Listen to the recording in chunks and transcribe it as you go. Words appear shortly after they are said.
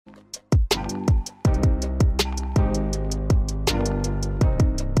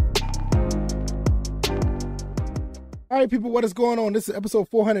right, people, what is going on? This is episode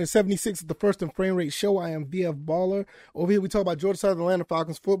 476 of the First and Frame Rate Show. I am VF Baller. Over here, we talk about Georgia Southern Atlanta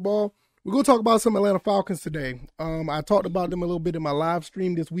Falcons football. We're going to talk about some Atlanta Falcons today. I talked about them a little bit in my live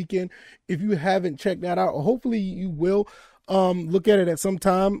stream this weekend. If you haven't checked that out, or hopefully you will, look at it at some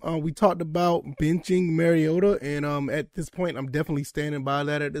time. We talked about benching Mariota, and at this point, I'm definitely standing by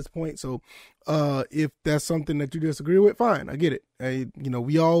that at this point. So if that's something that you disagree with, fine, I get it.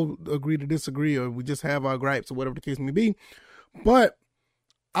 We all agree to disagree, or we just have our gripes, or whatever the case may be. But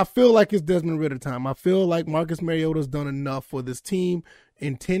I feel like it's Desmond Ridder time. I feel like Marcus Mariota's done enough for this team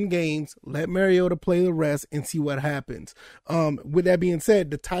in 10 games. Let Mariota play the rest and see what happens. With that being said,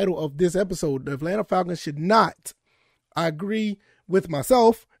 the title of this episode, the Atlanta Falcons should not, I agree with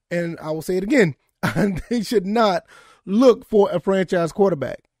myself, and I will say it again, they should not look for a franchise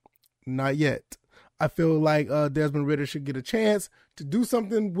quarterback. Not yet. I feel like Desmond Ridder should get a chance to do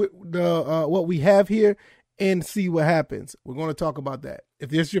something with the what we have here and see what happens. We're going to talk about that. If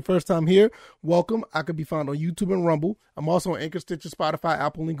this is your first time here, welcome. I could be found on YouTube and Rumble. I'm also on Anchor, Stitcher, Spotify,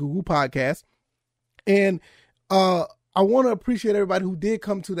 Apple, and Google Podcasts. And I want to appreciate everybody who did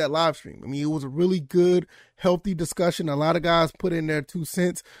come to that live stream. I mean, it was a really good, healthy discussion. A lot of guys put in their 2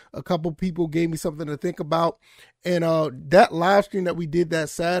 cents. A couple people gave me something to think about. And that live stream that we did that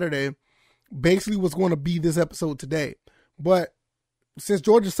Saturday basically was going to be this episode today. But since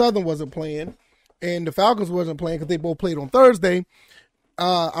Georgia Southern wasn't playing and the Falcons wasn't playing because they both played on Thursday,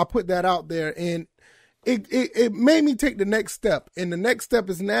 I put that out there, and it made me take the next step. And the next step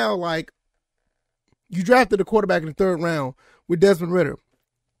is now, like, you drafted a quarterback in the 3rd round with Desmond Ridder.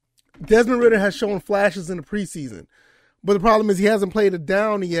 Desmond Ridder has shown flashes in the preseason, but the problem is he hasn't played a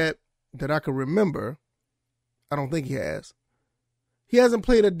down yet that I can remember. I don't think he has. He hasn't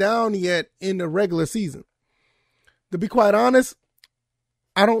played a down yet in the regular season. To be quite honest,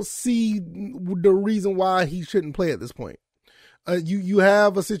 I don't see the reason why he shouldn't play at this point. You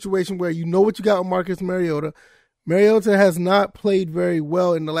have a situation where you know what you got with Marcus Mariota. Mariota has not played very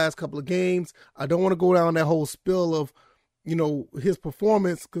well in the last couple of games. I don't want to go down that whole spill of, his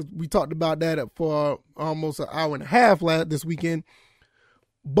performance, because we talked about that for almost an hour and a half this weekend.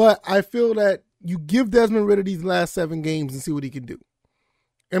 But I feel that you give Desmond Ridder these last 7 games and see what he can do.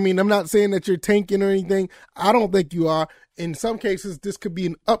 I mean, I'm not saying that you're tanking or anything. I don't think you are. In some cases, this could be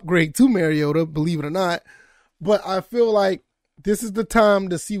an upgrade to Mariota, believe it or not. But I feel like this is the time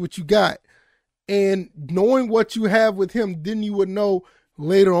to see what you got. And knowing what you have with him, then you would know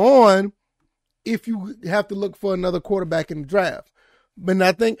later on if you have to look for another quarterback in the draft. But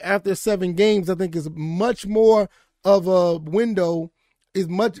I think after 7 games, I think is much more of a window, is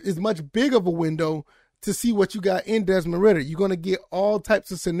much big of a window to see what you got in Desmond Ridder. You're going to get all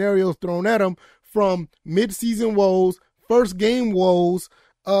types of scenarios thrown at him, from mid-season woes, first game woes,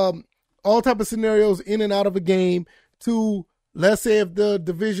 all type of scenarios in and out of a game, to, let's say, if the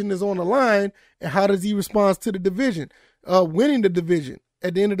division is on the line, and how does he respond to the division, winning the division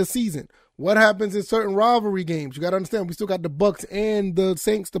at the end of the season? What happens in certain rivalry games? You got to understand, we still got the Bucs and the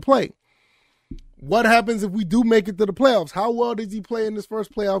Saints to play. What happens if we do make it to the playoffs? How well does he play in this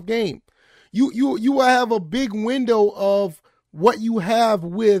first playoff game? You will have a big window of what you have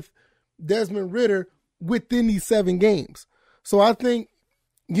with Desmond Ridder within these 7 games. So I think,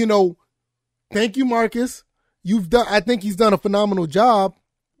 thank you, Marcus. I think he's done a phenomenal job.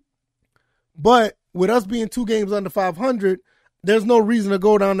 But with us being 2 games under 500, there's no reason to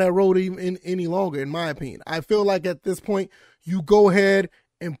go down that road even any longer, in my opinion. I feel like at this point, you go ahead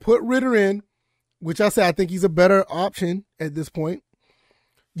and put Ridder in, which I say I think he's a better option at this point.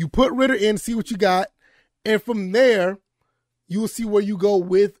 You put Ridder in, see what you got, and from there, you will see where you go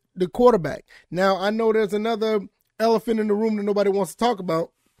with the quarterback. Now, I know there's another elephant in the room that nobody wants to talk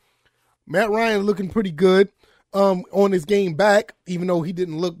about. Matt Ryan looking pretty good on his game back, even though he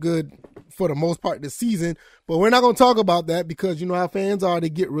didn't look good for the most part this season. But we're not going to talk about that because you know how fans are. They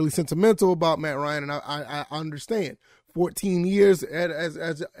get really sentimental about Matt Ryan, and I understand. 14 years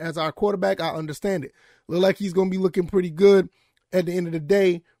as our quarterback, I understand it. Look like he's going to be looking pretty good at the end of the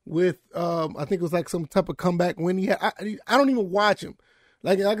day with, I think it was like some type of comeback win he had. I don't even watch him.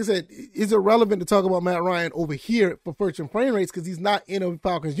 Like I said, it's irrelevant to talk about Matt Ryan over here for First and Frame Rates because he's not in a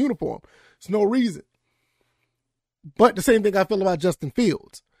Falcons uniform. There's no reason. But the same thing I feel about Justin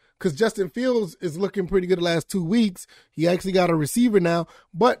Fields, because Justin Fields is looking pretty good the last 2 weeks. He actually got a receiver now.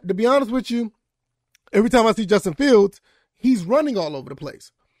 But to be honest with you, every time I see Justin Fields, he's running all over the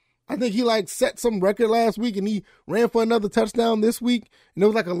place. I think he set some record last week and he ran for another touchdown this week. And it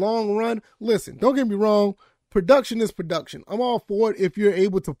was like a long run. Listen, don't get me wrong. Production is production. I'm all for it if you're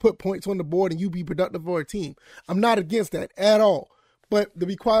able to put points on the board and you be productive for a team. I'm not against that at all. But to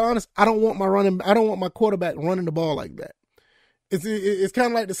be quite honest, I don't want my quarterback running the ball like that. It's kind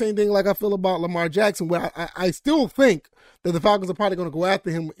of like the same thing like I feel about Lamar Jackson, where I still think that the Falcons are probably going to go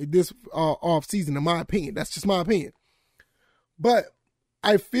after him this off season. In my opinion, that's just my opinion. But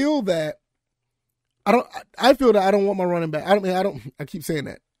I feel that I don't want my running back. I keep saying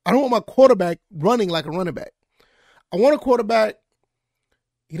that. I don't want my quarterback running like a running back. I want a quarterback.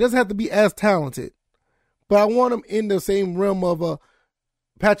 He doesn't have to be as talented, but I want him in the same realm of a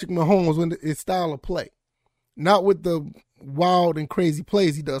Patrick Mahomes with his style of play, not with the wild and crazy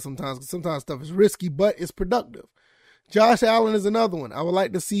plays he does sometimes, because sometimes stuff is risky, but it's productive. Josh Allen is another one. I would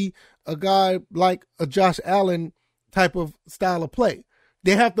like to see a guy like a Josh Allen type of style of play.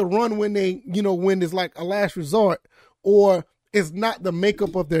 They have to run when when it's like a last resort, or it's not the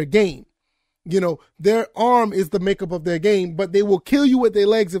makeup of their game. Their arm is the makeup of their game, but they will kill you with their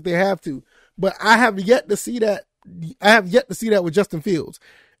legs if they have to. But I have yet to see that. With Justin Fields.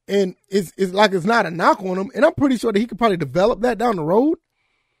 And it's like it's not a knock on him. And I'm pretty sure that he could probably develop that down the road.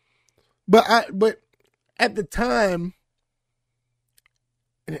 But at the time,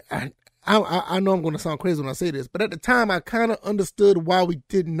 I know I'm going to sound crazy when I say this, but at the time I kind of understood why we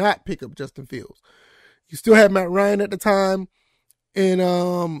did not pick up Justin Fields. You still had Matt Ryan at the time, and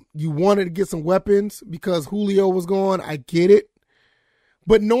you wanted to get some weapons because Julio was gone. I get it.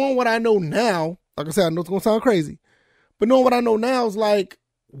 But knowing what I know now, like I said, I know it's going to sound crazy, but knowing what I know now is like,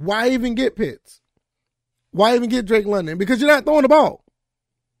 why even get Pitts? Why even get Drake London? Because you're not throwing the ball.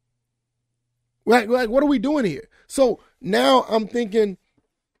 Like, what are we doing here? So now I'm thinking,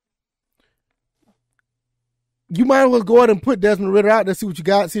 you might as well go ahead and put Desmond Ridder out there, see what you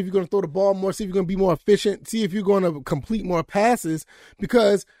got, see if you're going to throw the ball more, see if you're going to be more efficient, see if you're going to complete more passes,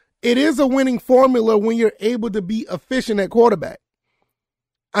 because it is a winning formula when you're able to be efficient at quarterback.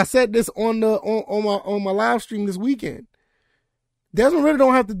 I said this on my live stream this weekend. Desmond Ridder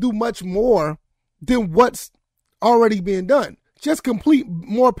don't have to do much more than what's already being done. Just complete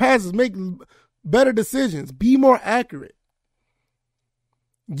more passes, make better decisions, be more accurate.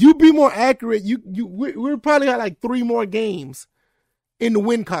 You be more accurate. We're probably got like 3 more games in the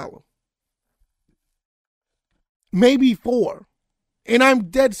win column, maybe 4. And I'm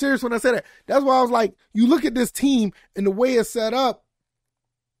dead serious when I say that. That's why I was like, you look at this team and the way it's set up,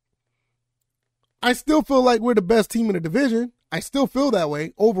 I still feel like we're the best team in the division. I still feel that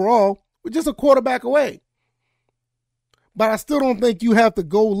way overall. We're just a quarterback away. But I still don't think you have to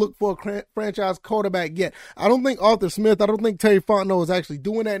go look for a franchise quarterback yet. I don't think Arthur Smith, I don't think Terry Fontenot is actually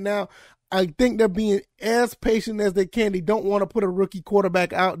doing that now. I think they're being as patient as they can. They don't want to put a rookie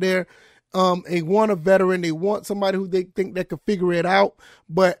quarterback out there. They want a veteran. They want somebody who they think that could figure it out.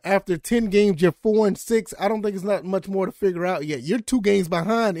 But after 10 games, you're 4-6. I don't think it's not much more to figure out yet. You're 2 games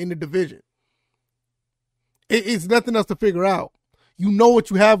behind in the division. It's nothing else to figure out. You know what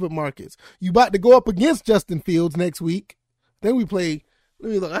you have with Marcus. You about to go up against Justin Fields next week. Then we play.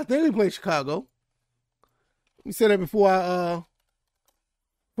 Let me look. I think we play Chicago. Let me say that before I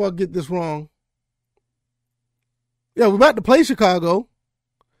get this wrong. Yeah, we're about to play Chicago.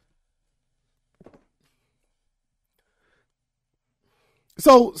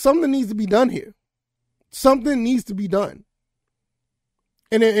 So something needs to be done here. Something needs to be done.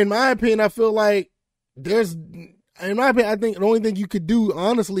 And in my opinion, I feel like I think the only thing you could do,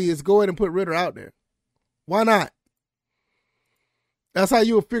 honestly, is go ahead and put Ridder out there. Why not? That's how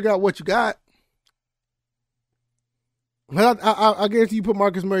you will figure out what you got. I guarantee you put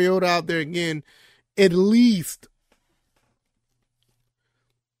Marcus Mariota out there again, at least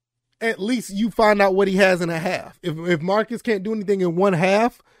you find out what he has in a half. If Marcus can't do anything in one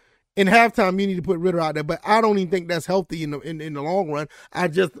half, in halftime you need to put Ridder out there. But I don't even think that's healthy in the long run. I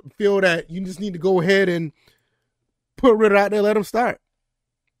just feel that you just need to go ahead and put Ridder out there, let him start.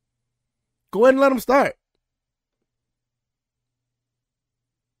 Go ahead and let him start.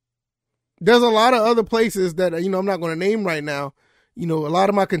 There's a lot of other places that, I'm not going to name right now. A lot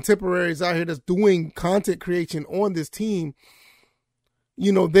of my contemporaries out here that's doing content creation on this team,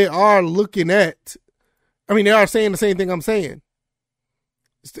 they are looking at, they are saying the same thing I'm saying.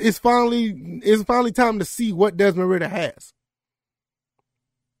 It's finally time to see what Desmond Ridder has.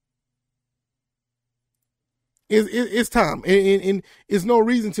 It's time, and it's no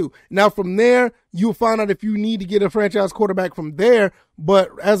reason to. Now, from there, you'll find out if you need to get a franchise quarterback from there. But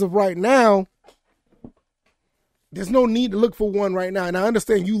as of right now, there's no need to look for one right now. And I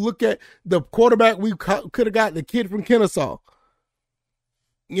understand you look at the quarterback we could have got, the kid from Kennesaw.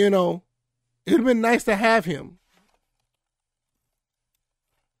 It'd have been nice to have him.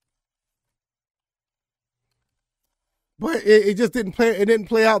 But it just didn't play. It didn't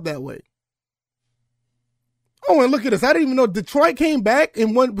play out that way. Oh, and look at this. I didn't even know Detroit came back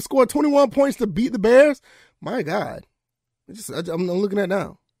and scored 21 points to beat the Bears. My God. I'm looking at it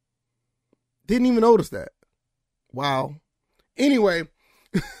now. Didn't even notice that. Wow. Anyway,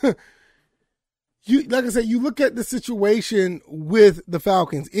 like I said, you look at the situation with the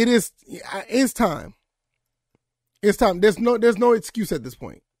Falcons. It's time. It's time. There's no excuse at this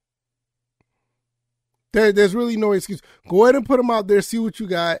point. There's really no excuse. Go ahead and put them out there, see what you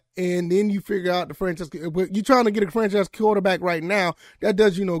got, and then you figure out the franchise. But you're trying to get a franchise quarterback right now. That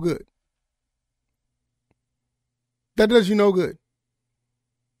does you no good. That does you no good.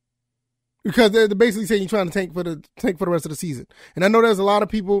 Because they're basically saying you're trying to tank for the rest of the season. And I know there's a lot of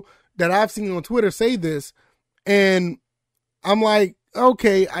people that I've seen on Twitter say this, and I'm like,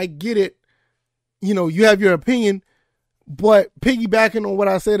 okay, I get it. You know, you have your opinion, but piggybacking on what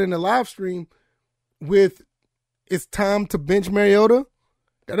I said in the live stream with it's time to bench Mariota,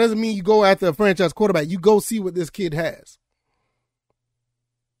 that doesn't mean you go after a franchise quarterback. You go see what this kid has.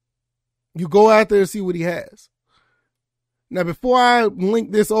 You go out there and see what he has. Now, before I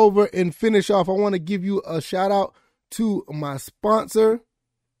link this over and finish off, I want to give you a shout out to my sponsor,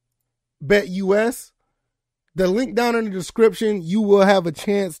 BetUS. The link down in the description, you will have a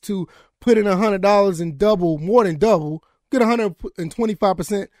chance to put in $100 and more than double, get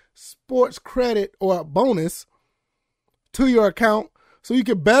 125% sports credit or bonus to your account so you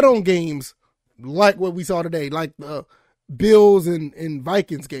can bet on games like what we saw today, like the Bills and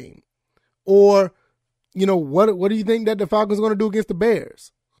Vikings game. Or, you know, what do you think that the Falcons are going to do against the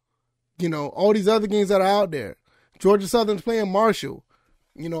Bears? You know, all these other games that are out there. Georgia Southern's playing Marshall.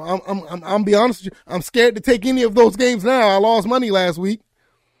 You know, I'm be honest with you, I'm scared to take any of those games now. I lost money last week.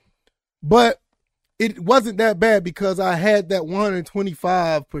 But it wasn't that bad because I had that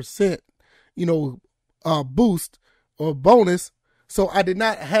 125%, you know, boost or bonus. So I did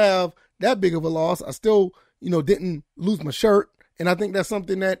not have that big of a loss. I still, you know, didn't lose my shirt. And I think that's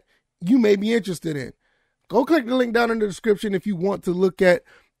something that you may be interested in. Go click the link down in the description if you want to look at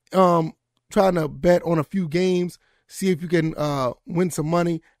trying to bet on a few games, see if you can win some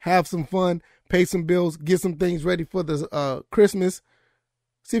money, have some fun, pay some bills, get some things ready for the Christmas.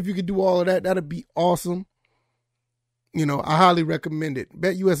 See if you can do all of that. That'd be awesome. You know, I highly recommend it.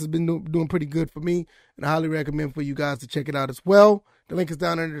 BetUS has been doing pretty good for me, and I highly recommend for you guys to check it out as well. The link is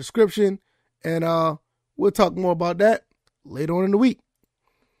down in the description, and we'll talk more about that later on in the week.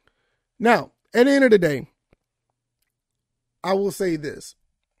 Now, at the end of the day, I will say this.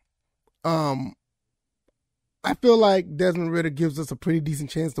 I feel like Desmond Ridder gives us a pretty decent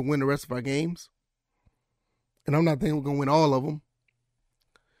chance to win the rest of our games, and I'm not thinking we're going to win all of them.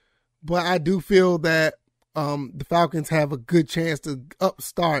 But I do feel that the Falcons have a good chance to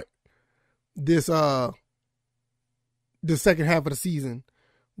upstart this the second half of the season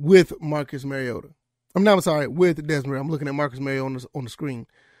with Marcus Mariota. With Desmond Ridder. I'm looking at Marcus Mariota on the screen.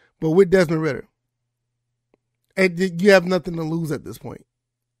 But with Desmond Ridder. And you have nothing to lose at this point.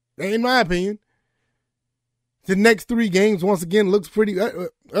 In my opinion. The next 3 games, once again, looks pretty...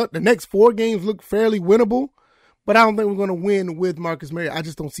 the next 4 games look fairly winnable. But I don't think we're going to win with Marcus Mariota. I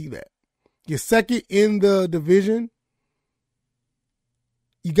just don't see that. You're second in the division.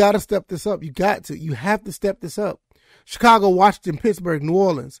 You got to step this up. You have to step this up. Chicago, Washington, Pittsburgh, New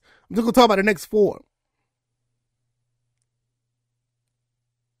Orleans. I'm just going to talk about the next 4.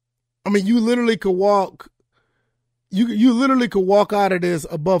 I mean, you literally could walk. You literally could walk out of this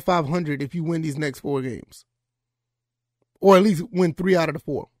above 500 if you win these next 4 games. Or at least win 3 out of the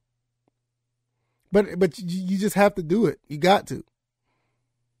 4. But you just have to do it. You got to.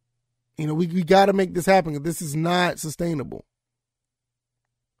 You know, we got to make this happen. This is not sustainable.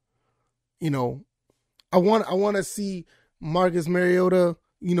 You know, I want to see Marcus Mariota,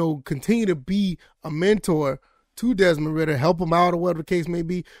 you know, continue to be a mentor to Desmond Ridder, help him out or whatever the case may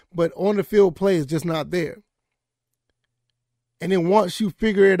be. But on the field play is just not there. And then once you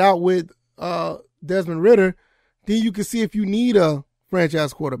figure it out with Desmond Ridder, then you can see if you need a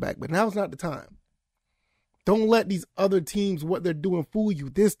franchise quarterback. But now's not the time. Don't let these other teams, what they're doing, fool you.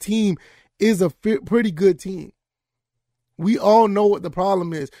 This team is a pretty good team. We all know what the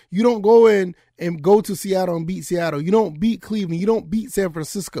problem is. You don't go in and go to Seattle and beat Seattle. You don't beat Cleveland. You don't beat San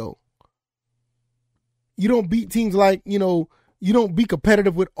Francisco. You don't beat teams like, you know, you don't be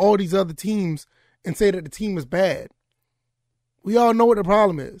competitive with all these other teams and say that the team is bad. We all know what the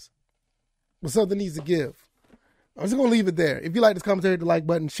problem is. But something needs to give. I'm just going to leave it there. If you like this commentary, hit the like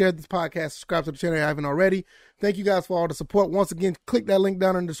button, share this podcast, subscribe to the channel if you haven't already. Thank you guys for all the support. Once again, click that link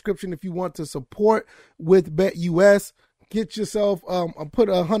down in the description if you want to support with BetUS. Get yourself, put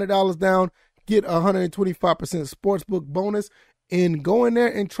 $100 down, get 125% sportsbook bonus, and go in there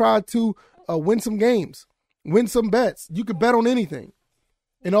and try to win some games. Win some bets. You could bet on anything.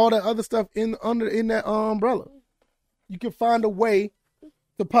 And all that other stuff in that umbrella. You can find a way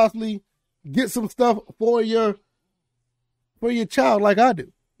to possibly get some stuff for your child like I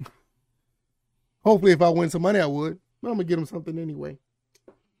do. Hopefully if I win some money I would. But I'm going to get them something anyway.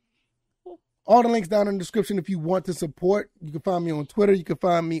 All the links down in the description if you want to support. You can find me on Twitter. You can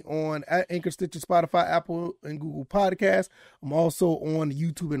find me on Anchor, Stitcher, Spotify, Apple, and Google Podcasts. I'm also on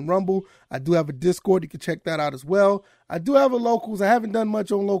YouTube and Rumble. I do have a Discord. You can check that out as well. I do have a locals. I haven't done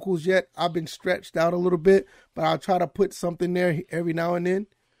much on locals yet. I've been stretched out a little bit, but I'll try to put something there every now and then,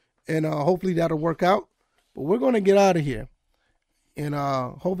 and hopefully that'll work out. But we're going to get out of here, and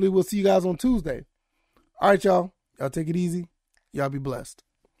hopefully we'll see you guys on Tuesday. All right, y'all. Y'all take it easy. Y'all be blessed.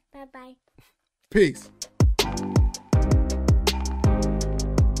 Bye-bye. Peace.